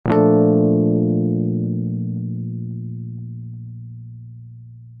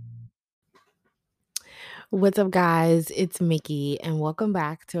What's up, guys? It's Mickey, and welcome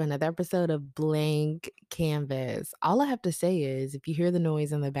back to another episode of Blank Canvas. All I have to say is if you hear the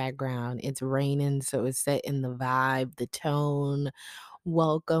noise in the background, it's raining, so it's set in the vibe, the tone.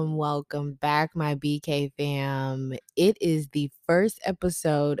 Welcome back, my BK fam. It is the first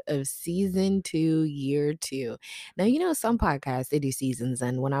episode of season 2, year 2. Now, some podcasts, they do seasons.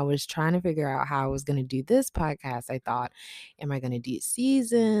 And when I was trying to figure out how I was going to do this podcast, I thought, am I going to do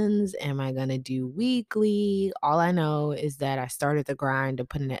seasons? Am I going to do weekly? All I know is that I started the grind of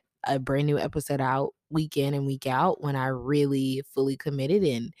putting a brand new episode out week in and week out when I really fully committed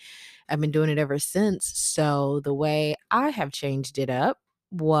in. I've been doing it ever since. So the way I have changed it up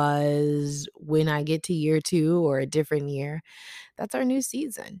was when I get to year 2 or a different year, that's our new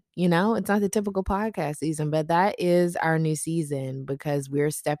season. It's not the typical podcast season, but that is our new season because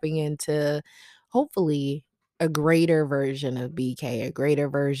we're stepping into hopefully a greater version of BK, a greater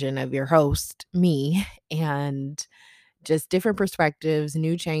version of your host, me, and just different perspectives,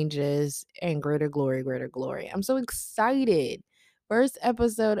 new changes, and greater glory, greater glory. I'm so excited. First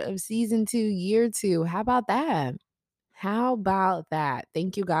episode of season 2, year 2. How about that? How about that?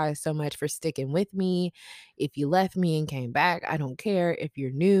 Thank you guys so much for sticking with me. If you left me and came back, I don't care. If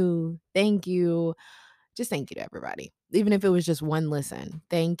you're new, thank you. Just thank you to everybody. Even if it was just one listen,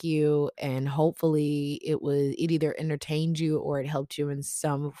 thank you. And hopefully it either entertained you or it helped you in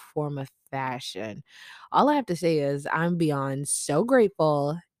some form of fashion. All I have to say is I'm beyond so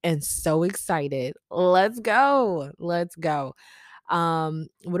grateful and so excited. Let's go. Let's go.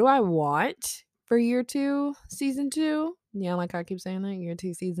 What do I want for year 2, season 2? Yeah, like I keep saying that, year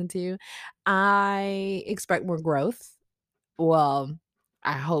 2, season 2. I expect more growth. Well,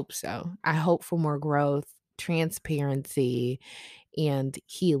 I hope so. I hope for more growth, transparency, and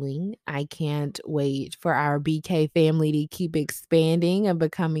healing. I can't wait for our BK family to keep expanding and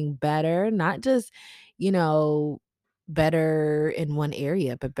becoming better, not just, you know, better in one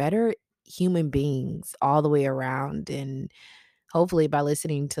area, but better human beings all the way around. And hopefully, by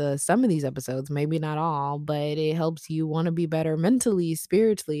listening to some of these episodes, maybe not all, but it helps you want to be better mentally,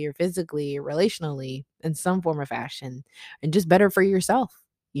 spiritually, or physically, or relationally in some form or fashion, and just better for yourself,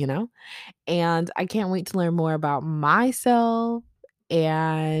 you know? And I can't wait to learn more about myself.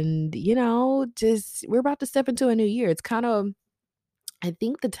 And, just we're about to step into a new year. It's kind of, I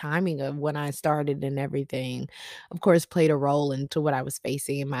think the timing of when I started and everything, of course, played a role into what I was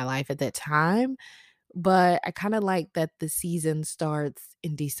facing in my life at that time, but I kinda like that the season starts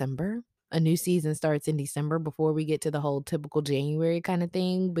in December. A new season starts in December before we get to the whole typical January kinda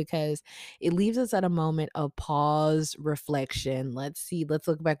thing, because it leaves us at a moment of pause, reflection. Let's see, let's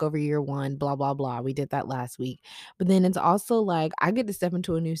look back over year 1, blah, blah, blah. We did that last week. But then it's also like I get to step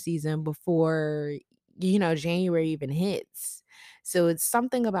into a new season before, January even hits. So it's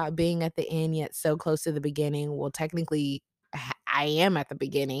something about being at the end yet so close to the beginning. Well, technically, I am at the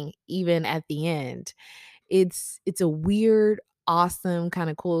beginning, even at the end. It's a weird, awesome,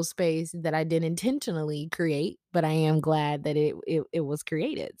 kinda cool space that I didn't intentionally create, but I am glad that it was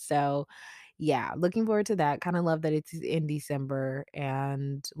created. So, yeah, looking forward to that. Kinda love that it's in December,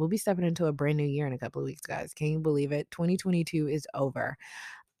 and we'll be stepping into a brand new year in a couple of weeks, guys. Can you believe it? 2022 is over.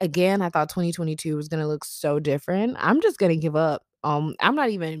 Again, I thought 2022 was gonna look so different. I'm just gonna give up. I'm not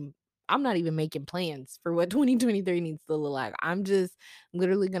even making plans for what 2023 needs to look like. I'm just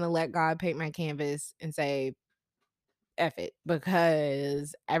literally gonna let God paint my canvas and say, F it,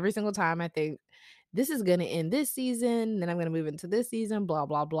 because every single time I think this is gonna end this season, then I'm gonna move into this season, blah,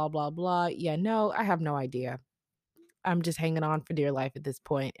 blah, blah, blah, blah. Yeah, no, I have no idea. I'm just hanging on for dear life at this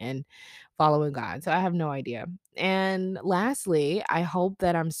point and following God. So I have no idea. And lastly, I hope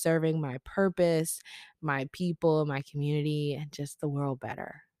that I'm serving my purpose, my people, my community, and just the world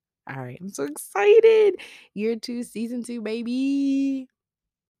better. All right. I'm so excited. Year 2, season 2, baby.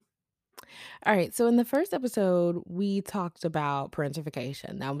 All right. So in the first episode, we talked about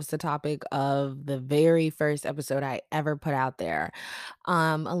parentification. That was the topic of the very first episode I ever put out there.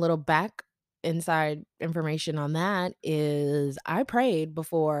 A little back inside information on that is I prayed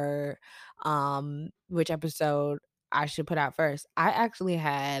before which episode I should put out first. I actually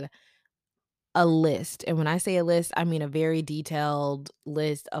had a list. And when I say a list, I mean a very detailed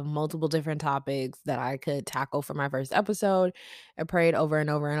list of multiple different topics that I could tackle for my first episode. I prayed over and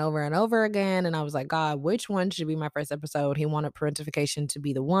over and over and over again. And I was like, God, which one should be my first episode? He wanted parentification to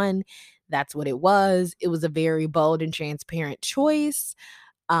be the one. That's what it was. It was a very bold and transparent choice.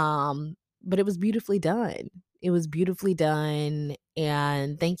 But it was beautifully done. It was beautifully done.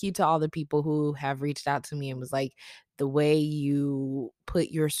 And thank you to all the people who have reached out to me and was like, the way you put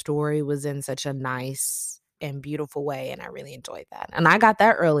your story was in such a nice and beautiful way. And I really enjoyed that. And I got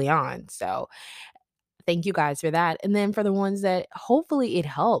that early on. So thank you guys for that. And then for the ones that hopefully it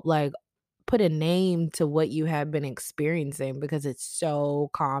helped, like, put a name to what you have been experiencing because it's so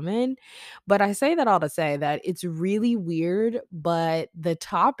common. But I say that all to say that it's really weird, but the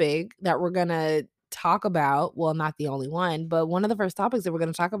topic that we're gonna talk about, well, not the only one, but one of the first topics that we're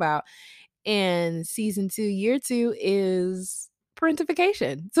gonna talk about in season 2, year 2 is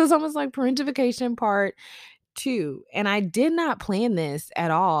parentification. So it's almost like parentification part 2. And I did not plan this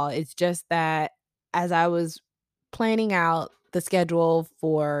at all. It's just that as I was planning out the schedule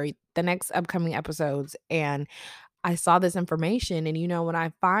for the next upcoming episodes and I saw this information. And, when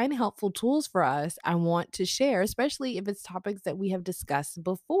I find helpful tools for us, I want to share, especially if it's topics that we have discussed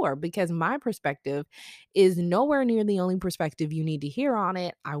before, because my perspective is nowhere near the only perspective you need to hear on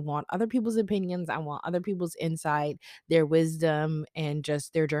it. I want other people's opinions. I want other people's insight, their wisdom, and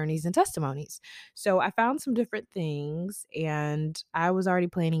just their journeys and testimonies. So I found some different things and I was already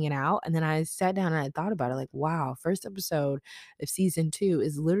planning it out. And then I sat down and I thought about it like, wow, first episode of season 2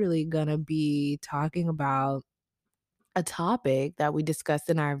 is literally going to be talking about a topic that we discussed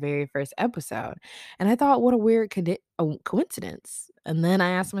in our very first episode. And I thought, what a weird coincidence. And then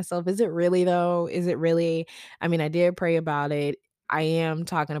I asked myself, is it really though? Is it really? I mean, I did pray about it. I am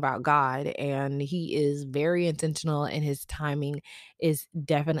talking about God, and He is very intentional, and His timing is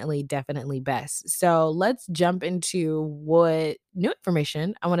definitely, definitely best. So let's jump into what new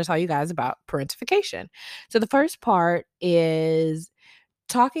information I want to tell you guys about parentification. So the first part is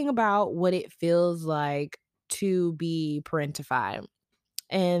talking about what it feels like to be parentified.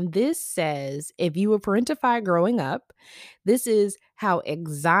 And this says if you were parentified growing up, this is how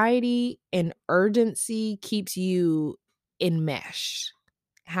anxiety and urgency keeps you enmeshed.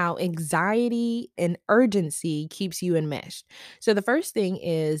 How anxiety and urgency keeps you enmeshed. So the first thing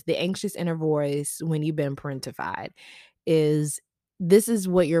is the anxious inner voice when you've been parentified is this is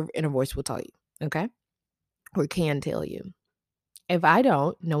what your inner voice will tell you, okay? Or can tell you. If I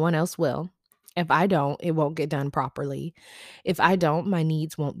don't, no one else will. If I don't, it won't get done properly. If I don't, my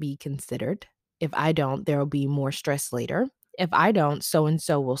needs won't be considered. If I don't, there will be more stress later. If I don't, so and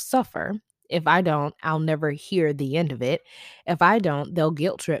so will suffer. If I don't, I'll never hear the end of it. If I don't, they'll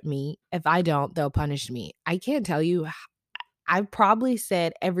guilt trip me. If I don't, they'll punish me. I can't tell you. I've probably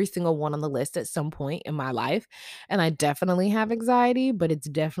said every single one on the list at some point in my life. And I definitely have anxiety, but it's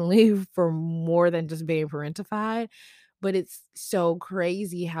definitely for more than just being parentified. But it's so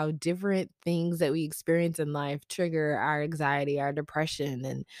crazy how different things that we experience in life trigger our anxiety, our depression,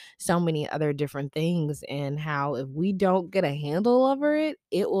 and so many other different things. And how if we don't get a handle over it,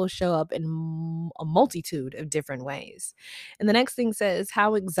 it will show up in a multitude of different ways. And the next thing says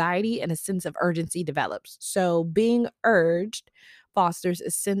how anxiety and a sense of urgency develops. So being urged fosters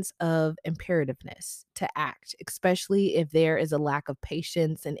a sense of imperativeness to act, especially if there is a lack of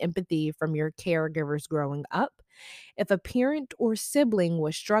patience and empathy from your caregivers growing up. If a parent or sibling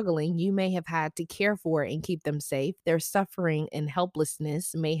was struggling, you may have had to care for and keep them safe. Their suffering and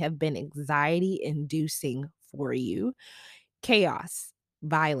helplessness may have been anxiety inducing for you. Chaos,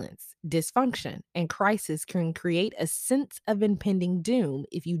 violence, dysfunction, and crisis can create a sense of impending doom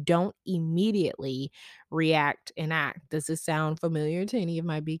if you don't immediately react and act. Does this sound familiar to any of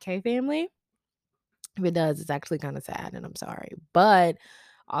my BK family? If it does, it's actually kind of sad and I'm sorry, but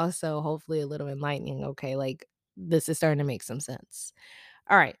also hopefully a little enlightening. Okay, like this is starting to make some sense.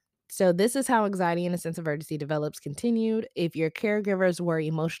 All right. So this is how anxiety and a sense of urgency develops continued. If your caregivers were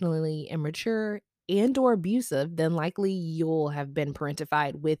emotionally immature and or abusive, then likely you'll have been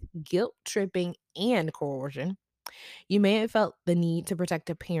parentified with guilt tripping and coercion. You may have felt the need to protect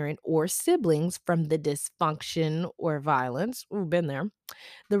a parent or siblings from the dysfunction or violence. We've been there.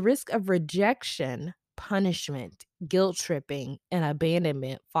 The risk of rejection, punishment, guilt tripping, and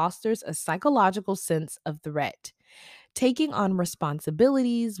abandonment fosters a psychological sense of threat. Taking on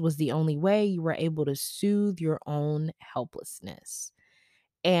responsibilities was the only way you were able to soothe your own helplessness.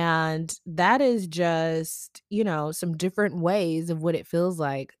 And that is just, some different ways of what it feels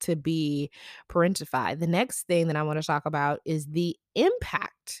like to be parentified. The next thing that I want to talk about is the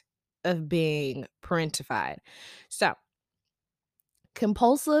impact of being parentified. So,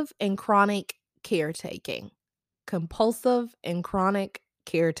 compulsive and chronic caretaking. Compulsive and chronic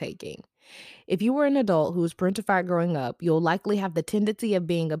caretaking. If you were an adult who was parentified growing up, you'll likely have the tendency of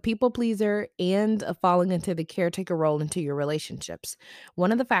being a people pleaser and of falling into the caretaker role into your relationships.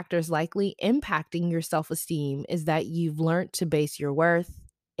 One of the factors likely impacting your self esteem is that you've learned to base your worth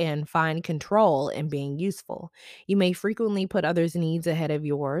and find control in being useful. You may frequently put others' needs ahead of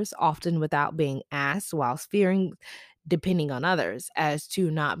yours, often without being asked, whilst fearing depending on others as to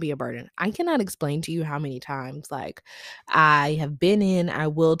not be a burden. I cannot explain to you how many times like I have been in, I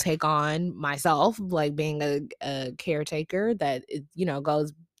will take on myself, like being a caretaker that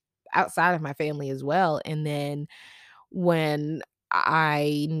goes outside of my family as well. And then when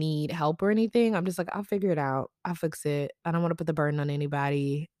I need help or anything, I'm just like, I'll figure it out. I'll fix it. I don't want to put the burden on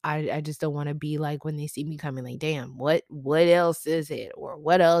anybody. I just don't want to be like when they see me coming, like, damn, what else is it? Or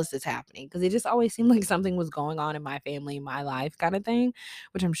what else is happening? Because it just always seemed like something was going on in my family, my life kind of thing,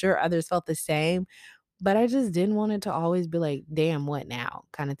 which I'm sure others felt the same. But I just didn't want it to always be like, damn, what now?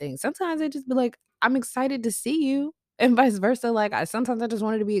 Kind of thing. Sometimes I just be like, I'm excited to see you. And vice versa. Like sometimes I just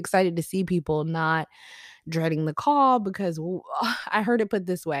wanted to be excited to see people, not dreading the call because I heard it put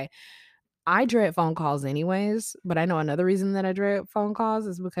this way. I dread phone calls anyways, but I know another reason that I dread phone calls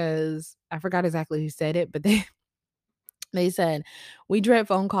is because I forgot exactly who said it, but they said we dread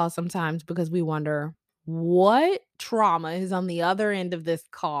phone calls sometimes because we wonder what trauma is on the other end of this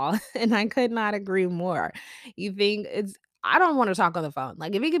call. And I could not agree more. You think it's I don't want to talk on the phone.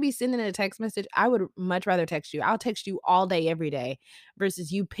 Like if it could be sending a text message, I would much rather text you. I'll text you all day every day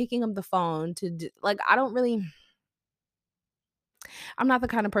versus you picking up the phone like I don't really I'm not the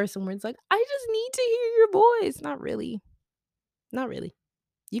kind of person where it's like, I just need to hear your voice. Not really. Not really.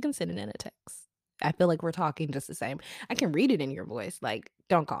 You can send it in a text. I feel like we're talking just the same. I can read it in your voice. Like,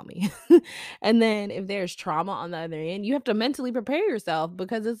 don't call me. And then if there's trauma on the other end, you have to mentally prepare yourself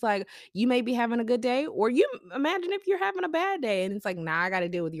because it's like you may be having a good day, or you imagine if you're having a bad day and it's like, nah, I got to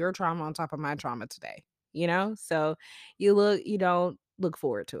deal with your trauma on top of my trauma today, So you don't look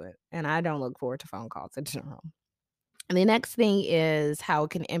forward to it. And I don't look forward to phone calls in general. And the next thing is how it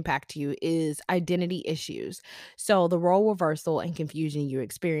can impact you is identity issues. So, the role reversal and confusion you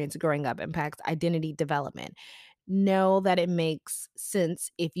experience growing up impacts identity development. Know that it makes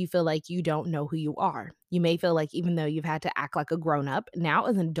sense if you feel like you don't know who you are. You may feel like even though you've had to act like a grown up, now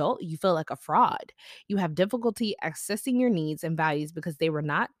as an adult, you feel like a fraud. You have difficulty accessing your needs and values because they were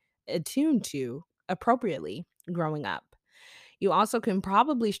not attuned to appropriately growing up. You also can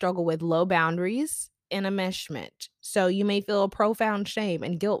probably struggle with low boundaries and enmeshment. So you may feel profound shame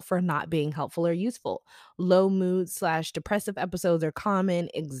and guilt for not being helpful or useful. Low mood slash depressive episodes are common.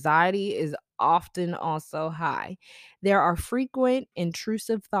 Anxiety is often also high. There are frequent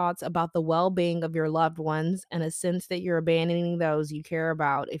intrusive thoughts about the well being of your loved ones and a sense that you're abandoning those you care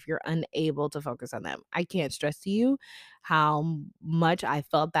about if you're unable to focus on them. I can't stress to you how much I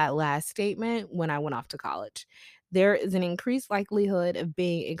felt that last statement when I went off to college. There is an increased likelihood of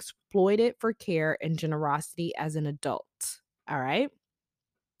being exploited for care and generosity as an adult. All right.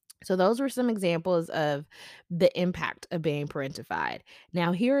 So, those were some examples of the impact of being parentified.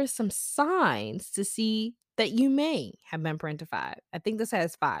 Now, here are some signs to see that you may have been parentified. I think this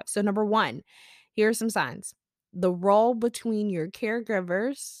has 5. So, number 1, here are some signs. The role between your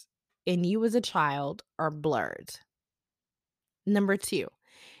caregivers and you as a child are blurred. Number 2,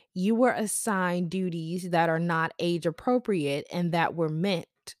 you were assigned duties that are not age appropriate and that were meant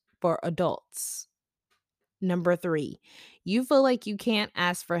for adults. Number 3, you feel like you can't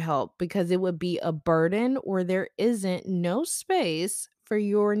ask for help because it would be a burden or there isn't no space for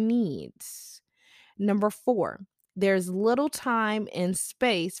your needs. Number 4, there's little time and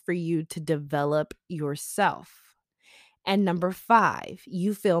space for you to develop yourself. And number 5,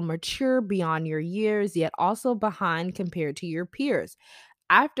 you feel mature beyond your years, yet also behind compared to your peers.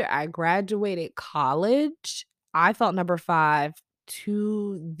 After I graduated college, I felt number 5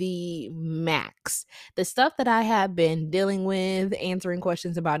 to the max. The stuff that I had been dealing with, answering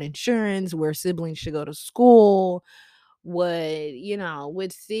questions about insurance, where siblings should go to school,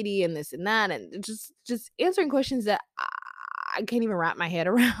 which city and this and that, and just answering questions that I can't even wrap my head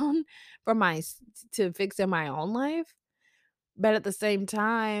around for to fix in my own life. But at the same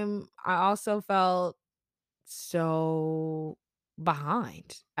time, I also felt so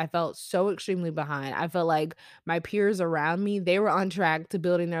behind. I felt so extremely behind. I felt like my peers around me, they were on track to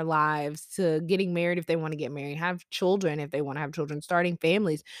building their lives, to getting married if they want to get married, have children if they want to have children, starting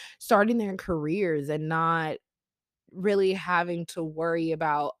families, starting their careers, and not really having to worry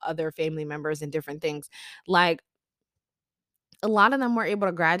about other family members and different things. Like a lot of them were able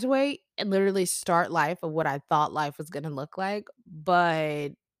to graduate and literally start life of what I thought life was going to look like. But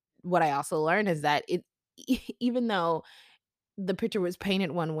what I also learned is that even though the picture was painted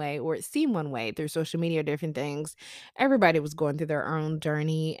one way or it seemed one way through social media or different things, everybody was going through their own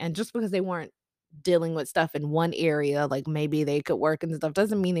journey. And just because they weren't dealing with stuff in one area, like maybe they could work and stuff,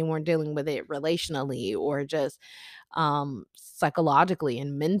 doesn't mean they weren't dealing with it relationally or just psychologically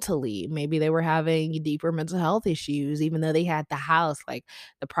and mentally. Maybe they were having deeper mental health issues, even though they had the house. Like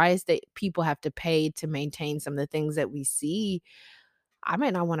the price that people have to pay to maintain some of the things that we see, I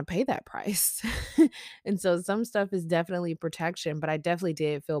might not want to pay that price. And so some stuff is definitely protection, but I definitely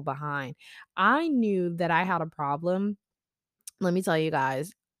did feel behind. I knew that I had a problem. Let me tell you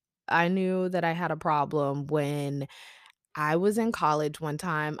guys, I knew that I had a problem when I was in college one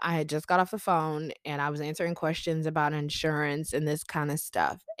time. I had just got off the phone and I was answering questions about insurance and this kind of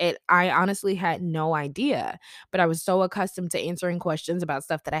stuff. I honestly had no idea, but I was so accustomed to answering questions about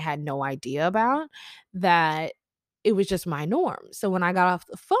stuff that I had no idea about that it was just my norm. So when I got off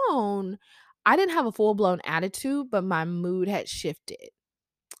the phone, I didn't have a full-blown attitude, but my mood had shifted.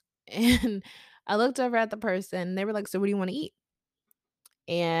 And I looked over at the person. They were like, "So what do you want to eat?"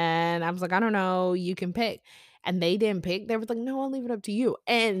 And I was like, "I don't know, you can pick." And they didn't pick. They were like, "No, I'll leave it up to you."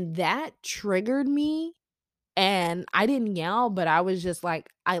 And that triggered me, and I didn't yell, but I was just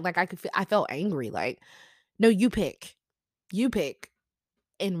like I could feel I felt angry, like, "No, you pick. You pick."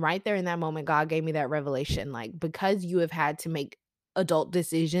 And right there in that moment, God gave me that revelation, like, because you have had to make adult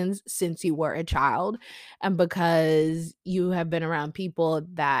decisions since you were a child, and because you have been around people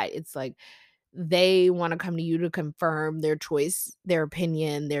that it's like they wanna come to you to confirm their choice, their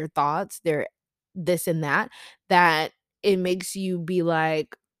opinion, their thoughts, their this and that, that it makes you be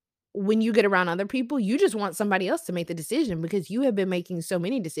like, when you get around other people, you just want somebody else to make the decision because you have been making so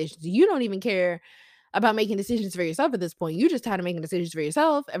many decisions. You don't even care about making decisions for yourself at this point. You just tired of making decisions for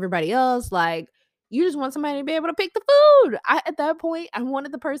yourself, everybody else, like, you just want somebody to be able to pick the food. At that point, I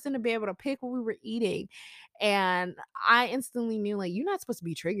wanted the person to be able to pick what we were eating, and I instantly knew, like, you're not supposed to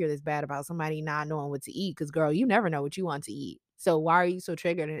be triggered this bad about somebody not knowing what to eat, because girl, you never know what you want to eat. So why are you so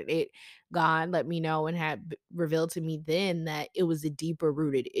triggered? And God let me know and had revealed to me then that it was a deeper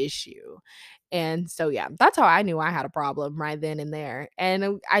rooted issue. And so, yeah, that's how I knew I had a problem right then and there.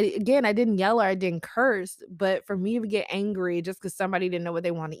 And I didn't yell or I didn't curse, but for me to get angry just because somebody didn't know what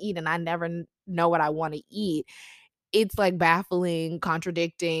they want to eat and I never know what I want to eat, it's like baffling,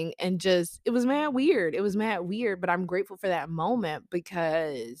 contradicting, and just it was mad weird. It was mad weird, but I'm grateful for that moment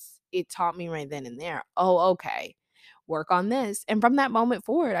because it taught me right then and there, oh, okay, work on this. And from that moment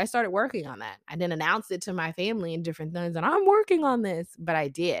forward, I started working on that. I didn't announce it to my family and different things, and I'm working on this, but I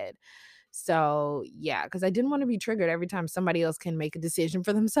did. So, yeah, because I didn't want to be triggered every time somebody else can make a decision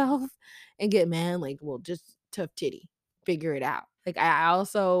for themselves and get mad, like, well, just tough titty, figure it out. Like, I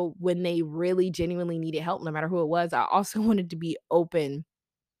also, when they really genuinely needed help, no matter who it was, I also wanted to be open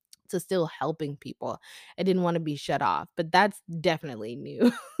to still helping people. I didn't want to be shut off, but that's definitely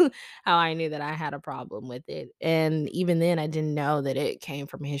new how I knew that I had a problem with it. And even then, I didn't know that it came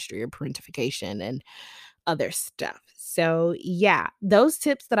from a history of parentification and other stuff. So, yeah, those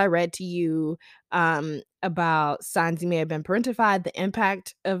tips that I read to you about signs you may have been parentified, the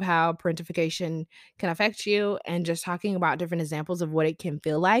impact of how parentification can affect you, and just talking about different examples of what it can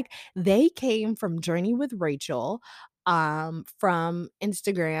feel like, they came from Journey with Rachel from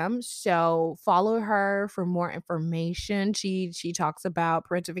Instagram. So follow her for more information. She talks about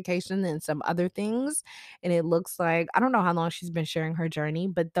parentification and some other things, and it looks like I don't know how long she's been sharing her journey,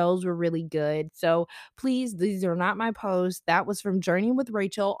 but those were really good. So please, these are not my posts. That was from Journey with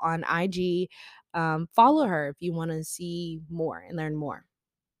Rachel on IG. Follow her if you want to see more and learn more.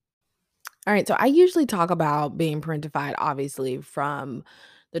 All right, so I usually talk about being parentified, obviously, from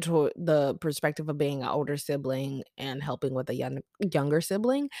the perspective of being an older sibling and helping with a younger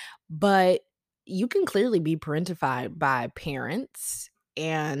sibling, but you can clearly be parentified by parents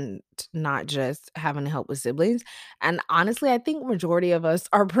and not just having to help with siblings. And honestly, I think majority of us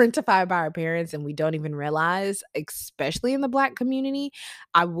are parentified by our parents and we don't even realize, especially in the Black community.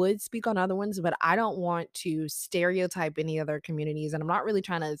 I would speak on other ones, but I don't want to stereotype any other communities. And I'm not really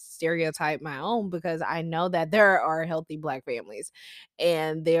trying to stereotype my own because I know that there are healthy Black families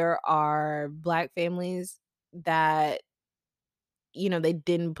and there are Black families that, they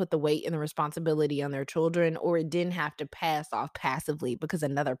didn't put the weight and the responsibility on their children, or it didn't have to pass off passively because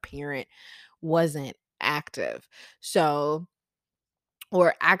another parent wasn't active. So,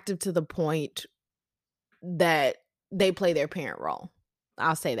 or active to the point that they play their parent role.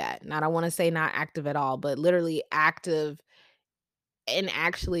 I'll say that. And I don't want to say not active at all, but literally active in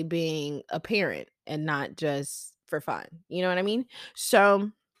actually being a parent and not just for fun. You know what I mean?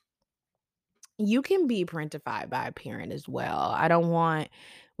 So you can be parentified by a parent as well. I don't want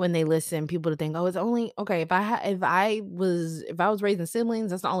when they listen people to think, "Oh, it's only okay if I was raising siblings,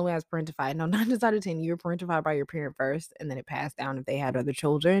 that's the only way I was parentified." No, 9 times out of 10, you were parentified by your parent first, and then it passed down if they had other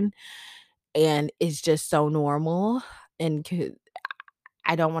children. and it's just so normal. And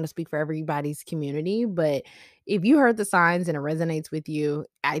I don't want to speak for everybody's community, but if you heard the signs and it resonates with you,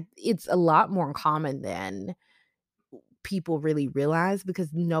 it's a lot more common than people really realize because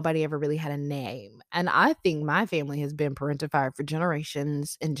nobody ever really had a name. And I think my family has been parentified for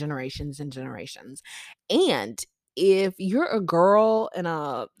generations and generations and generations. And if you're a girl and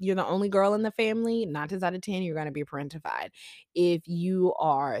you're the only girl in the family, 9 times out of 10, you're gonna be parentified. If you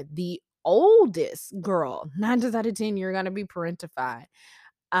are the oldest girl, 9 times out of 10, you're gonna be parentified.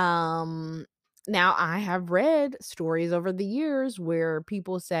 Um, Now I have read stories over the years where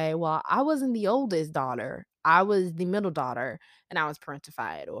people say, "Well, I wasn't the oldest daughter. I was the middle daughter and I was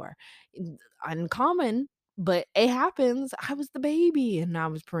parentified," or uncommon, but it happens. I was the baby and I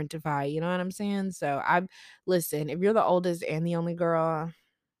was parentified. You know what I'm saying? So I listen, if you're the oldest and the only girl,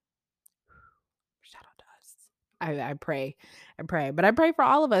 shout out to us. I pray, but I pray for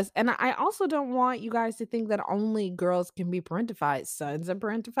all of us. And I also don't want you guys to think that only girls can be parentified. Sons are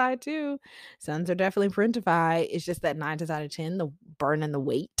parentified too. Sons are definitely parentified. It's just that 9 times out of 10, the burden and the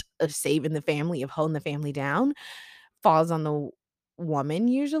weight of saving the family, of holding the family down, falls on the woman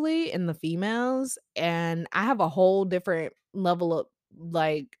usually and the females. And I have a whole different level of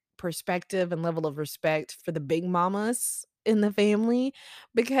like perspective and level of respect for the big mamas in the family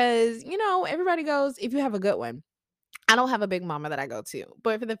because everybody goes if you have a good one. I don't have a big mama that I go to,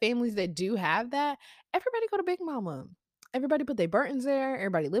 but for the families that do have that, everybody go to big mama. Everybody put their burdens there.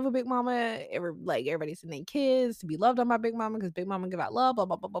 Everybody live with big mama. Everybody send their kids to be loved on by big mama because big mama give out love. Blah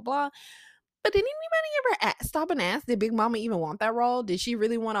blah blah blah blah. But did anybody ever stop and ask, did Big Mama even want that role? Did she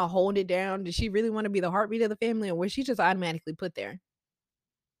really want to hold it down? Did she really want to be the heartbeat of the family? Or was she just automatically put there?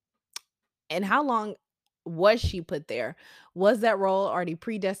 And how long was she put there? Was that role already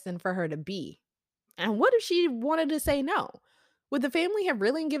predestined for her to be? And what if she wanted to say no? Would the family have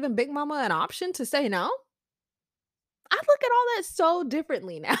really given Big Mama an option to say no? I look at all that so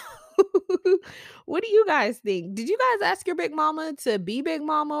differently now. What do you guys think? Did you guys ask your big mama to be big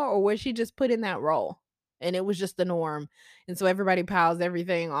mama or was she just put in that role? And it was just the norm. And so everybody piles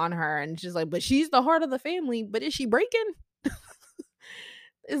everything on her and she's like, but she's the heart of the family. But is she breaking?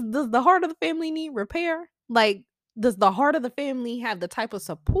 Does the heart of the family need repair? Like, does the heart of the family have the type of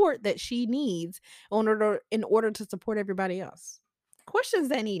support that she needs in order to support everybody else? Questions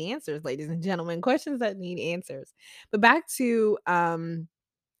that need answers, ladies and gentlemen. Questions that need answers. But back to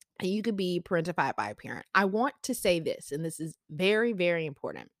you could be parentified by a parent. I want to say this, and this is very, very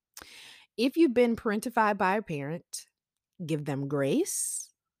important. If you've been parentified by a parent, give them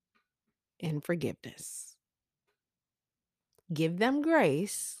grace and forgiveness. Give them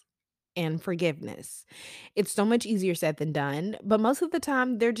grace and forgiveness. It's so much easier said than done, but most of the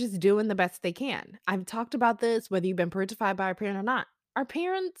time they're just doing the best they can. I've talked about this whether you've been parentified by a parent or not. Our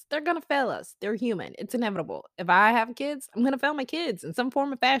parents, they're going to fail us. They're human. It's inevitable. If I have kids, I'm going to fail my kids in some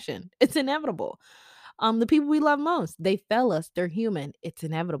form or fashion. It's inevitable. The people we love most, they fail us. They're human. It's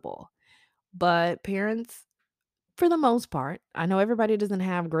inevitable. But parents, for the most part, I know everybody doesn't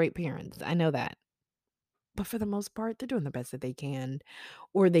have great parents. I know that. But for the most part, they're doing the best that they can,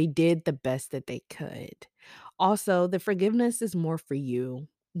 or they did the best that they could. Also, the forgiveness is more for you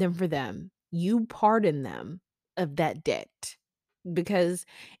than for them. You pardon them of that debt because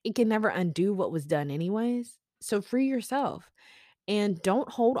it can never undo what was done, anyways. So free yourself and don't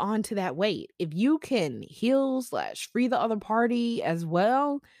hold on to that weight. If you can heal slash free the other party as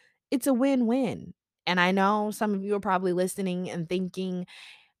well, it's a win-win. And I know some of you are probably listening and thinking,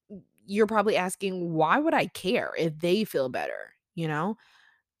 you're probably asking, why would I care if they feel better? You know?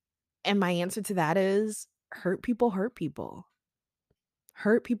 And my answer to that is hurt people hurt people.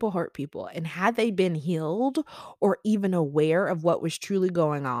 Hurt people hurt people. And had they been healed or even aware of what was truly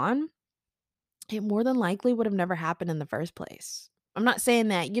going on, it more than likely would have never happened in the first place. I'm not saying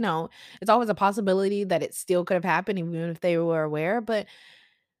that, it's always a possibility that it still could have happened even if they were aware, but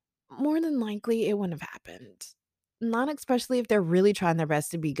more than likely it wouldn't have happened. Not especially if they're really trying their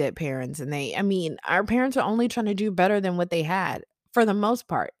best to be good parents. And our parents are only trying to do better than what they had for the most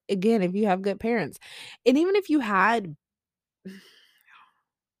part. Again, if you have good parents. And even if you had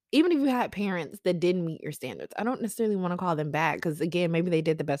parents that didn't meet your standards, I don't necessarily want to call them bad because again, maybe they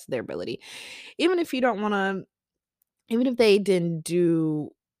did the best of their ability. Even if you don't want to even if they didn't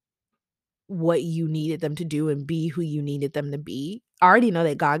do what you needed them to do and be who you needed them to be, I already know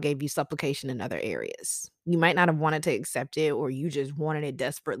that God gave you supplication in other areas. You might not have wanted to accept it or you just wanted it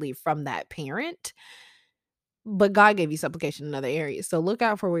desperately from that parent, but God gave you supplication in other areas. So look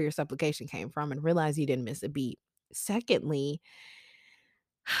out for where your supplication came from and realize you didn't miss a beat. Secondly,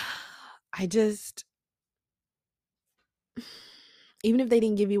 I just Even if they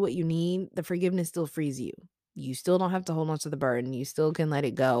didn't give you what you need, the forgiveness still frees you. You still don't have to hold on to the burden. You still can let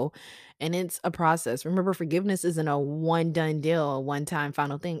it go. And it's a process. Remember, forgiveness isn't a one done deal, a one time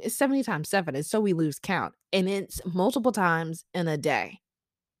final thing. It's 70 times seven. It's so we lose count. And it's multiple times in a day,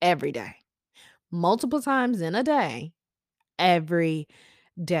 every day. Multiple times in a day, every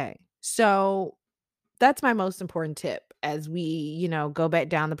day. So that's my most important tip as we, go back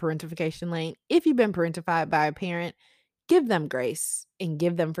down the parentification lane. If you've been parentified by a parent, give them grace and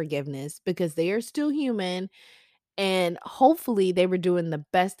give them forgiveness because they are still human, and hopefully they were doing the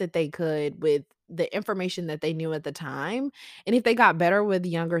best that they could with the information that they knew at the time. And if they got better with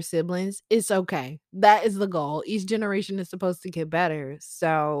younger siblings, it's okay. That is the goal. Each generation is supposed to get better.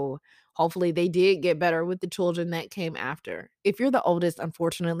 So hopefully they did get better with the children that came after. If you're the oldest,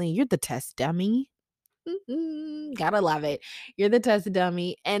 unfortunately, you're the test dummy. Gotta love it. You're the test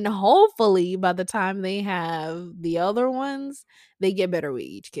dummy, and hopefully by the time they have the other ones, they get better with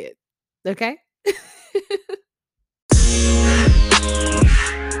each kid. Okay?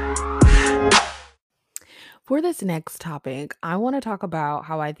 For this next topic, I want to talk about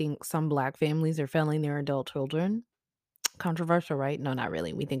how I think some Black families are failing their adult children. Controversial, right? No, not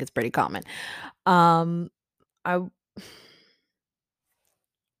really. We think it's pretty common. Um, I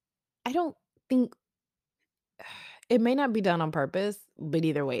I don't think it may not be done on purpose, but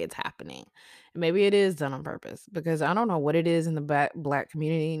either way, it's happening. Maybe it is done on purpose because I don't know what it is in the Black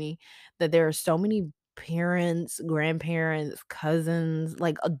community that there are so many parents, grandparents, cousins,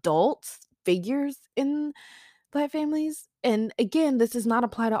 like adults, figures in Black families. And again, this does not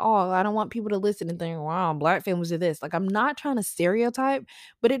apply to all. I don't want people to listen and think, wow, Black families are this. Like, I'm not trying to stereotype,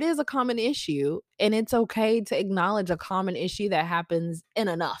 but it is a common issue. And it's okay to acknowledge a common issue that happens in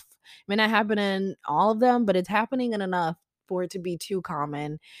enough. It may not happen in all of them, but it's happening in enough for it to be too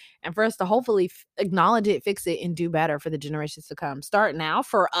common and for us to hopefully acknowledge it, fix it, and do better for the generations to come. Start now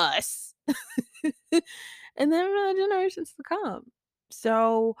for us and then for the generations to come.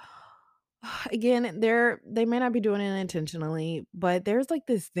 So, again, they may not be doing it intentionally, but there's like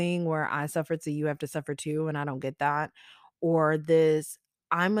this thing where I suffered, so you have to suffer too, and I don't get that. Or this,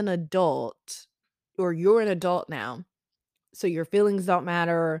 I'm an adult, or you're an adult now, so your feelings don't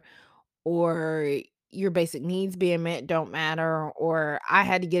matter, or your basic needs being met don't matter, or I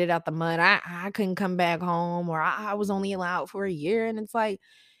had to get it out the mud. I couldn't come back home, or I was only allowed for a year. And it's like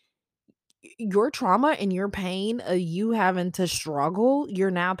your trauma and your pain of you having to struggle, you're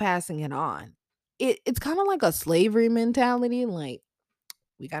now passing it on. It's kind of like a slavery mentality. Like,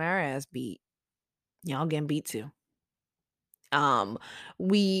 we got our ass beat. Y'all getting beat too. Um,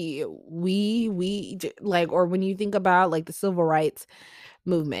 like, or when you think about like the civil rights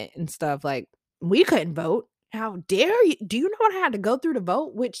movement and stuff, like we couldn't vote. How dare you? Do you know what I had to go through to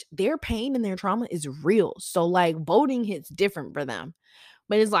vote? Which their pain and their trauma is real. So like voting hits different for them.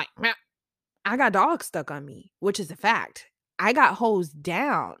 But it's like, I got dogs stuck on me, which is a fact. I got hosed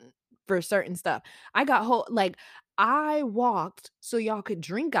down for certain stuff. Like I walked so y'all could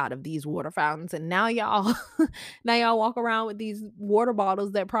drink out of these water fountains, and now y'all now y'all walk around with these water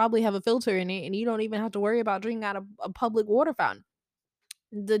bottles that probably have a filter in it, and you don't even have to worry about drinking out of a public water fountain.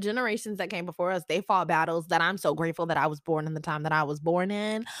 The generations that came before us, they fought battles that I'm so grateful that I was born in the time that I was born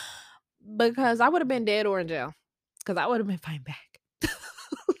in, because I would have been dead or in jail, because I would have been fighting back.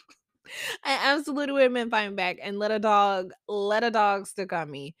 I absolutely would have been fighting back and let a dog stick on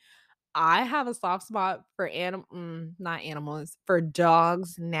me. I have a soft spot for not animals, for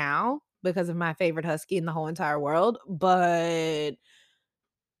dogs now because of my favorite husky in the whole entire world. But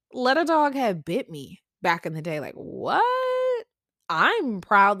let a dog have bit me back in the day. Like, what? I'm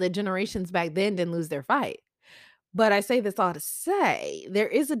proud that generations back then didn't lose their fight. But I say this all to say there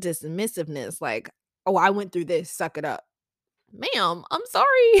is a dismissiveness, like, oh, I went through this, suck it up. Ma'am, I'm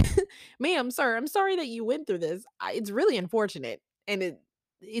sorry. Ma'am, sir, I'm sorry that you went through this. It's really unfortunate. And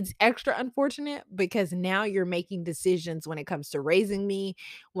it's extra unfortunate because now you're making decisions when it comes to raising me,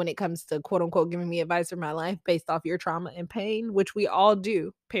 when it comes to quote unquote giving me advice for my life based off your trauma and pain, which we all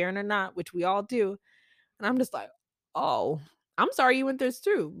do, parent or not, which we all do. And I'm just like, oh, I'm sorry you went through this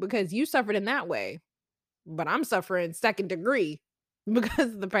too because you suffered in that way, but I'm suffering second degree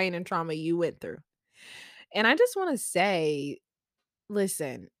because of the pain and trauma you went through. And I just want to say,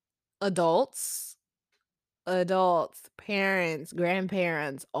 listen, adults, parents,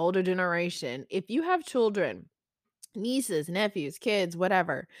 grandparents, older generation, if you have children, nieces, nephews, kids,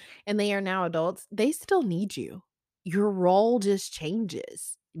 whatever, and they are now adults, they still need you. Your role just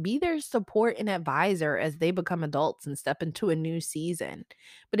changes. Be their support and advisor as they become adults and step into a new season.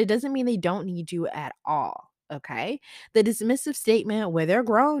 But it doesn't mean they don't need you at all. Okay. The dismissive statement where they're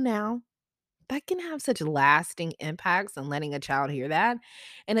grown now, that can have such lasting impacts on letting a child hear that.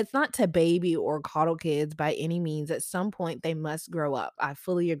 And it's not to baby or coddle kids by any means. At some point, they must grow up. I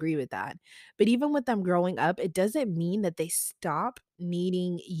fully agree with that. But even with them growing up, it doesn't mean that they stop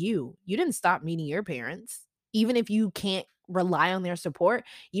needing you. You didn't stop needing your parents. Even if you can't rely on their support,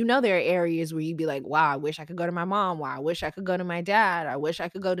 there are areas where you'd be like, wow, I wish I could go to my mom. Wow, I wish I could go to my dad. I wish I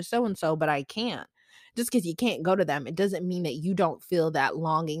could go to so and so, but I can't. Just because you can't go to them, it doesn't mean that you don't feel that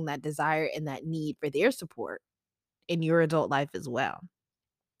longing, that desire, and that need for their support in your adult life as well.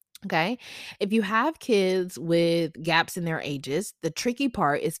 Okay. If you have kids with gaps in their ages, the tricky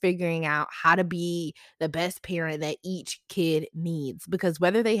part is figuring out how to be the best parent that each kid needs. Because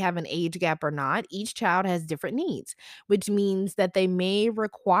whether they have an age gap or not, each child has different needs, which means that they may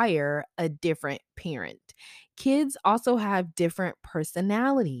require a different parent. Kids also have different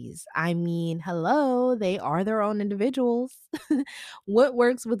personalities. I mean, hello, they are their own individuals. What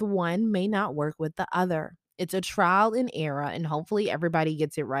works with one may not work with the other. It's a trial and error, and hopefully everybody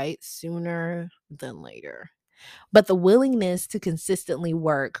gets it right sooner than later. But the willingness to consistently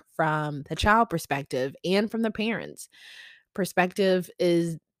work from the child perspective and from the parents' perspective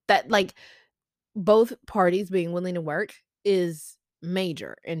is that, like, both parties being willing to work is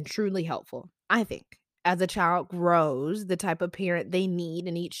major and truly helpful, I think. As a child grows, the type of parent they need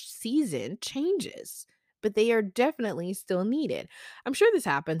in each season changes, but they are definitely still needed. I'm sure this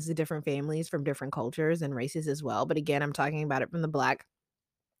happens to different families from different cultures and races as well. But again, I'm talking about it from the Black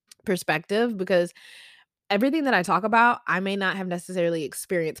perspective because everything that I talk about, I may not have necessarily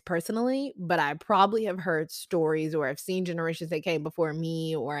experienced personally, but I probably have heard stories or I've seen generations that came before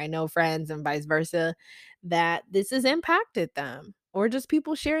me, or I know friends and vice versa, that this has impacted them, or just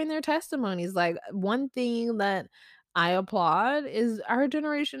people sharing their testimonies. Like, one thing that I applaud is our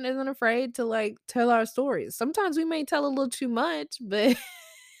generation isn't afraid to like tell our stories. Sometimes we may tell a little too much, but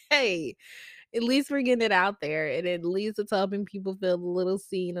hey, at least we're getting it out there, and at least it's helping people feel a little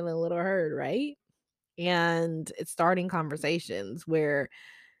seen and a little heard, right? And it's starting conversations where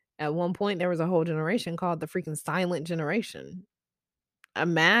at one point there was a whole generation called the freaking silent generation.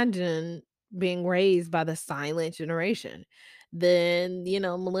 Imagine being raised by the silent generation. Then,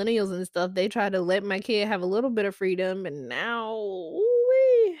 millennials and stuff, they try to let my kid have a little bit of freedom, and now,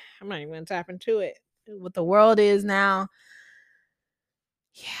 ooh-wee, I'm not even gonna tap into it. What the world is now,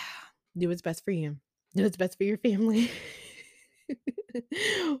 yeah, do what's best for you. Do what's best for your family.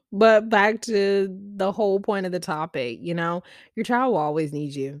 But back to the whole point of the topic, your child will always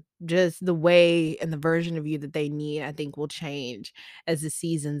need you. Just the way and the version of you that they need, I think, will change as the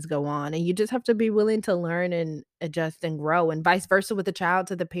seasons go on. And you just have to be willing to learn and adjust and grow, and vice versa with the child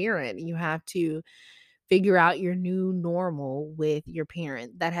to the parent. You have to figure out your new normal with your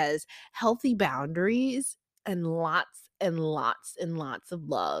parent that has healthy boundaries and lots and lots and lots of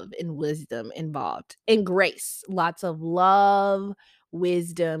love and wisdom involved, and grace. Lots of love,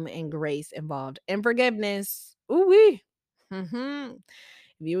 wisdom, and grace involved, and forgiveness. Ooh wee.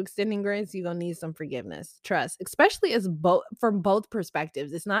 If you extending grace, you're gonna need some forgiveness. Trust, especially as both from both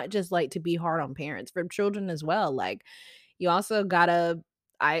perspectives. It's not just like to be hard on parents, for children as well. Like, you also gotta,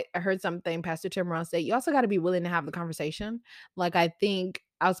 I heard something Pastor Tim Ross say, you also gotta be willing to have the conversation. Like, I think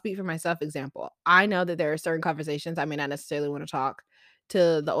I'll speak for myself example. I know that there are certain conversations I may not necessarily want to talk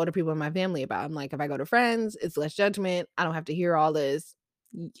to the older people in my family about. I'm like, if I go to friends, it's less judgment. I don't have to hear all this.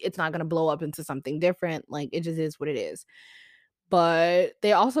 It's not gonna blow up into something different. Like, it just is what it is. But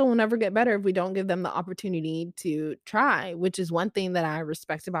they also will never get better if we don't give them the opportunity to try, which is one thing that I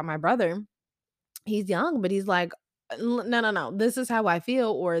respect about my brother. He's young, but he's like, No, no, no. This is how I feel,"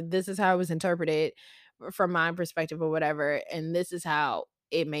 or "This is how it was interpreted from my perspective," or whatever, "and this is how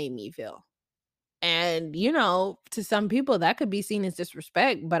it made me feel." And, to some people, that could be seen as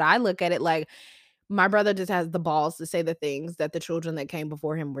disrespect, but I look at it like my brother just has the balls to say the things that the children that came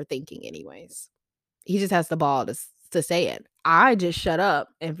before him were thinking anyways. He just has the ball to say it. I just shut up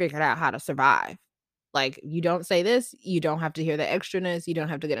and figured out how to survive. Like, you don't say this, you don't have to hear the extraness, you don't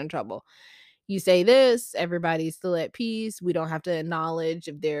have to get in trouble. You say this, everybody's still at peace. We don't have to acknowledge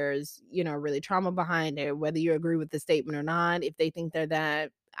if there's, really trauma behind it, whether you agree with the statement or not. If they think they're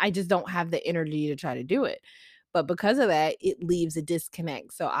that, I just don't have the energy to try to do it. But because of that, it leaves a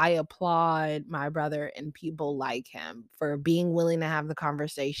disconnect. So I applaud my brother and people like him for being willing to have the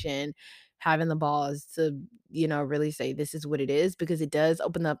conversation, having the balls to, really say this is what it is, because it does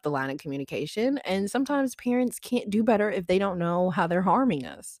open up the line of communication. And sometimes parents can't do better if they don't know how they're harming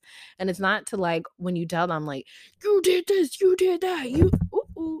us. And it's not to, like, when you tell them, like, you did this, you did that,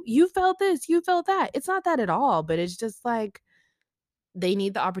 you felt this, you felt that. It's not that at all, but it's just like they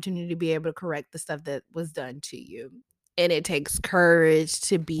need the opportunity to be able to correct the stuff that was done to you. And it takes courage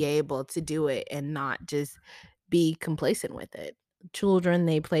to be able to do it and not just be complacent with it. Children,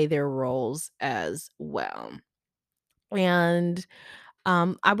 they play their roles as well. And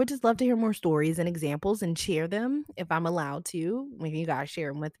I would just love to hear more stories and examples and share them if I'm allowed to. When you guys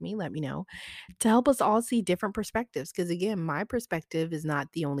share them with me, let me know to help us all see different perspectives. Because again, my perspective is not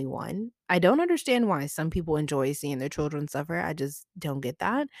the only one. I don't understand why some people enjoy seeing their children suffer. I just don't get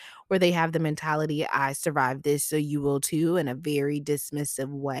that. Where they have the mentality, I survived this, so you will too, in a very dismissive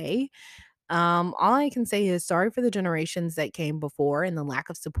way. All I can say is sorry for the generations that came before and the lack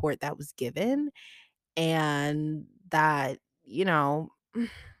of support that was given. And that, you know,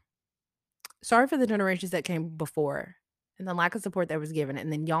 sorry for the generations that came before and the lack of support that was given.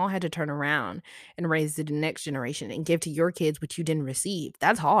 And then y'all had to turn around and raise the next generation and give to your kids what you didn't receive.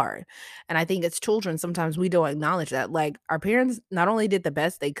 That's hard. And I think as children, sometimes we don't acknowledge that. Like our parents not only did the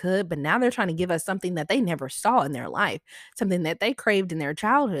best they could, but now they're trying to give us something that they never saw in their life, something that they craved in their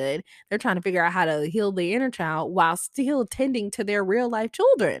childhood. They're trying to figure out how to heal the inner child while still tending to their real life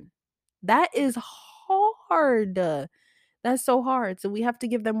children. That is hard. That's so hard. So we have to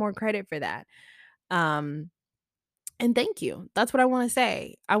give them more credit for that. Um, and thank you. That's what I want to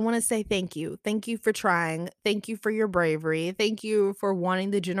say. I want to say thank you. Thank you for trying. Thank you for your bravery. Thank you for wanting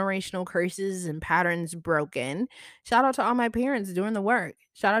the generational curses and patterns broken. Shout out to all my parents doing the work.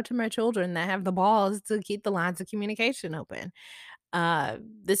 Shout out to my children that have the balls to keep the lines of communication open.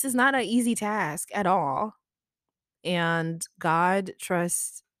 This is not an easy task at all, and God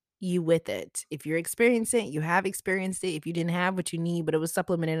trusts you with it. If you're experiencing it, you have experienced it. If you didn't have what you need, but it was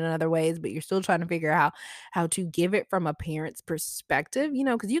supplemented in other ways, but you're still trying to figure out how to give it from a parent's perspective,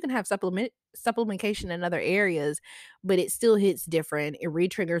 because you can have supplementation in other areas, but it still hits different. It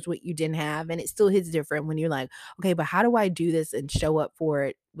re-triggers what you didn't have, and it still hits different when you're like, okay, but how do I do this and show up for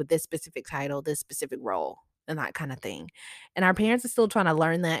it with this specific title, this specific role? And that kind of thing. And our parents are still trying to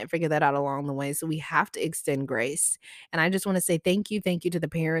learn that and figure that out along the way. So we have to extend grace. And I just want to say thank you. Thank you to the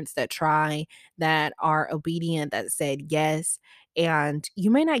parents that try, that are obedient, that said yes. And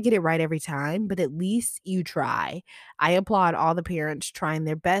you may not get it right every time, but at least you try. I applaud all the parents trying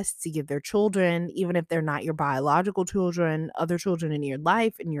their best to give their children, even if they're not your biological children, other children in your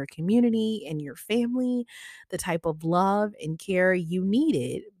life, in your community, in your family, the type of love and care you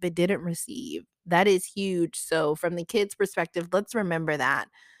needed but didn't receive. That is huge. So, from the kids' perspective, let's remember that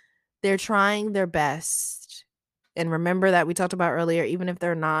they're trying their best. And remember that we talked about earlier, even if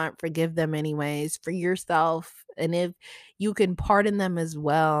they're not, forgive them anyways for yourself. And if you can pardon them as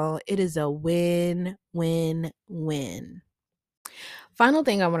well, it is a win, win, win. Final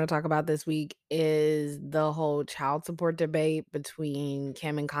thing I want to talk about this week is the whole child support debate between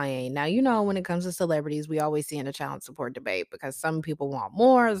Kim and Kanye. Now, when it comes to celebrities, we always see in a child support debate because some people want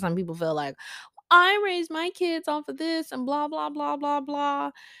more. Some people feel like, I raised my kids off of this and blah, blah, blah, blah,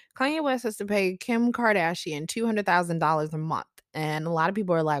 blah. Kanye West has to pay Kim Kardashian $200,000 a month. And a lot of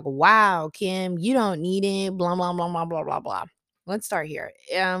people are like, wow, Kim, you don't need it, blah, blah, blah, blah, blah, blah, blah. Let's start here.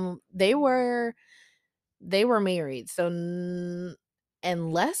 They were married. So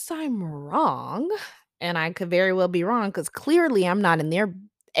unless I'm wrong, and I could very well be wrong because clearly I'm not in their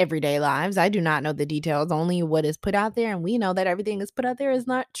everyday lives. I do not know the details, only what is put out there. And we know that everything that's put out there is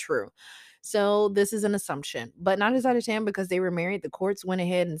not true. So this is an assumption, but not as out of 10 because they were married. The courts went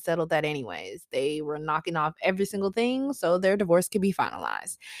ahead and settled that anyways. They were knocking off every single thing so their divorce could be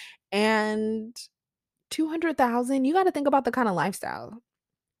finalized. And 200,000, you got to think about the kind of lifestyle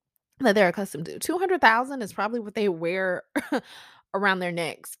that they're accustomed to. 200,000 is probably what they wear around their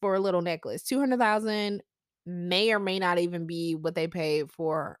necks for a little necklace. 200,000 may or may not even be what they pay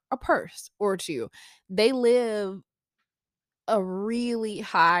for a purse or two. They live a really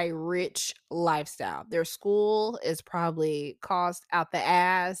high rich lifestyle. Their school is probably cost out the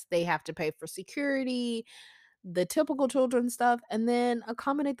ass. They have to pay for security, the typical children stuff, and then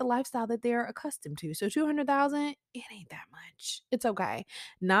accommodate the lifestyle that they're accustomed to. So 200,000, it ain't that much. It's okay.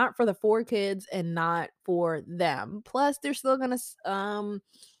 Not for the four kids and not for them. Plus they're still going to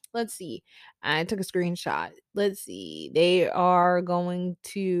let's see. I took a screenshot. Let's see. They are going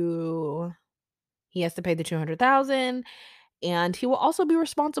to he has to pay the 200,000, and he will also be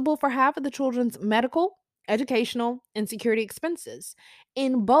responsible for half of the children's medical, educational, and security expenses.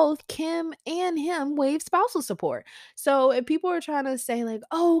 In both Kim and him waive spousal support. So if people are trying to say like,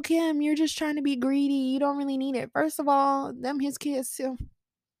 "Oh, Kim, you're just trying to be greedy. You don't really need it." First of all, them his kids too.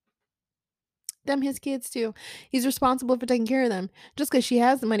 Them his kids too. He's responsible for taking care of them. Just because she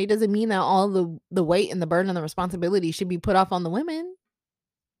has the money doesn't mean that all the weight and the burden and the responsibility should be put off on the women.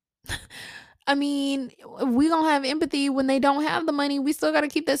 I mean, we gonna have empathy when they don't have the money. We still gotta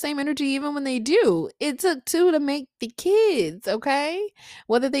keep that same energy even when they do. It took two to make the kids, okay?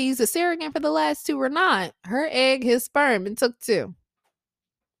 Whether they use a surrogate for the last two or not. Her egg, his sperm, it took two.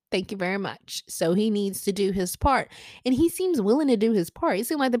 Thank you very much. So he needs to do his part. And he seems willing to do his part. It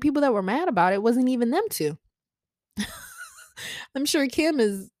seemed like the people that were mad about it wasn't even them two. I'm sure Kim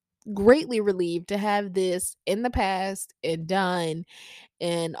is greatly relieved to have this in the past and done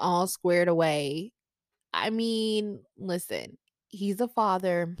and all squared away. I mean, listen, he's a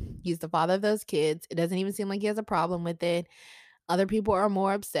father. He's the father of those kids. It doesn't even seem like he has a problem with it. Other people are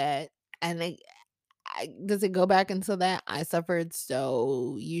more upset. And does it go back into that I suffered,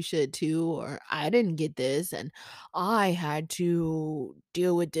 so you should too, or I didn't get this and I had to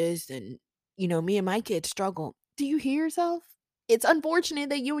deal with this, and me and my kids struggle. Do you hear yourself? It's unfortunate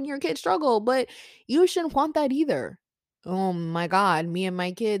that you and your kids struggle, but you shouldn't want that either. Oh my god, me and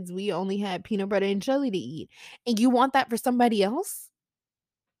my kids, we only had peanut butter and jelly to eat, and you want that for somebody else?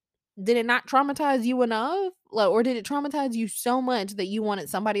 Did it not traumatize you enough? Like, or did it traumatize you so much that you wanted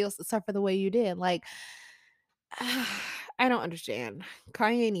somebody else to suffer the way you did? Like, I don't understand.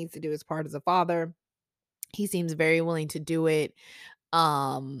 Kanye needs to do his part as a father. He seems very willing to do it.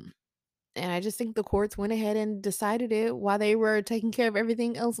 Um, and I just think the courts went ahead and decided it while they were taking care of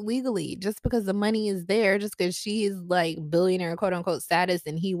everything else legally. Just because the money is there, just because she is like billionaire quote unquote status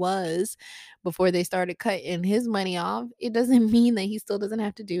and he was before they started cutting his money off, it doesn't mean that he still doesn't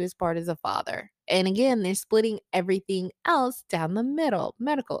have to do his part as a father. And again, they're splitting everything else down the middle: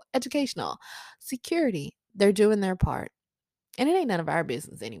 medical, educational, security. They're doing their part. And it ain't none of our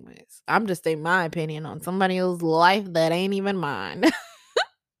business, anyways. I'm just saying my opinion on somebody else's life that ain't even mine.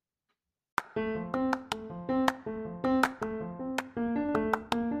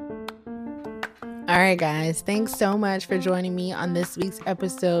 All right, guys. Thanks so much for joining me on this week's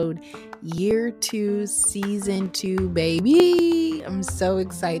episode, Year 2, Season 2, baby. I'm so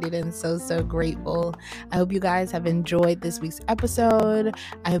excited and so grateful. I hope you guys have enjoyed this week's episode.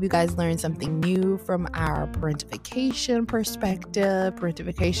 I hope you guys learned something new from our parentification perspective,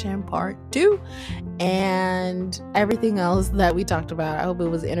 parentification part 2, and everything else that we talked about. I hope it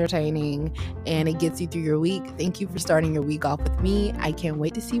was entertaining and it gets you through your week. Thank you for starting your week off with me. I can't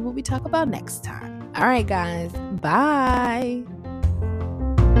wait to see what we talk about next time. All right, guys. Bye.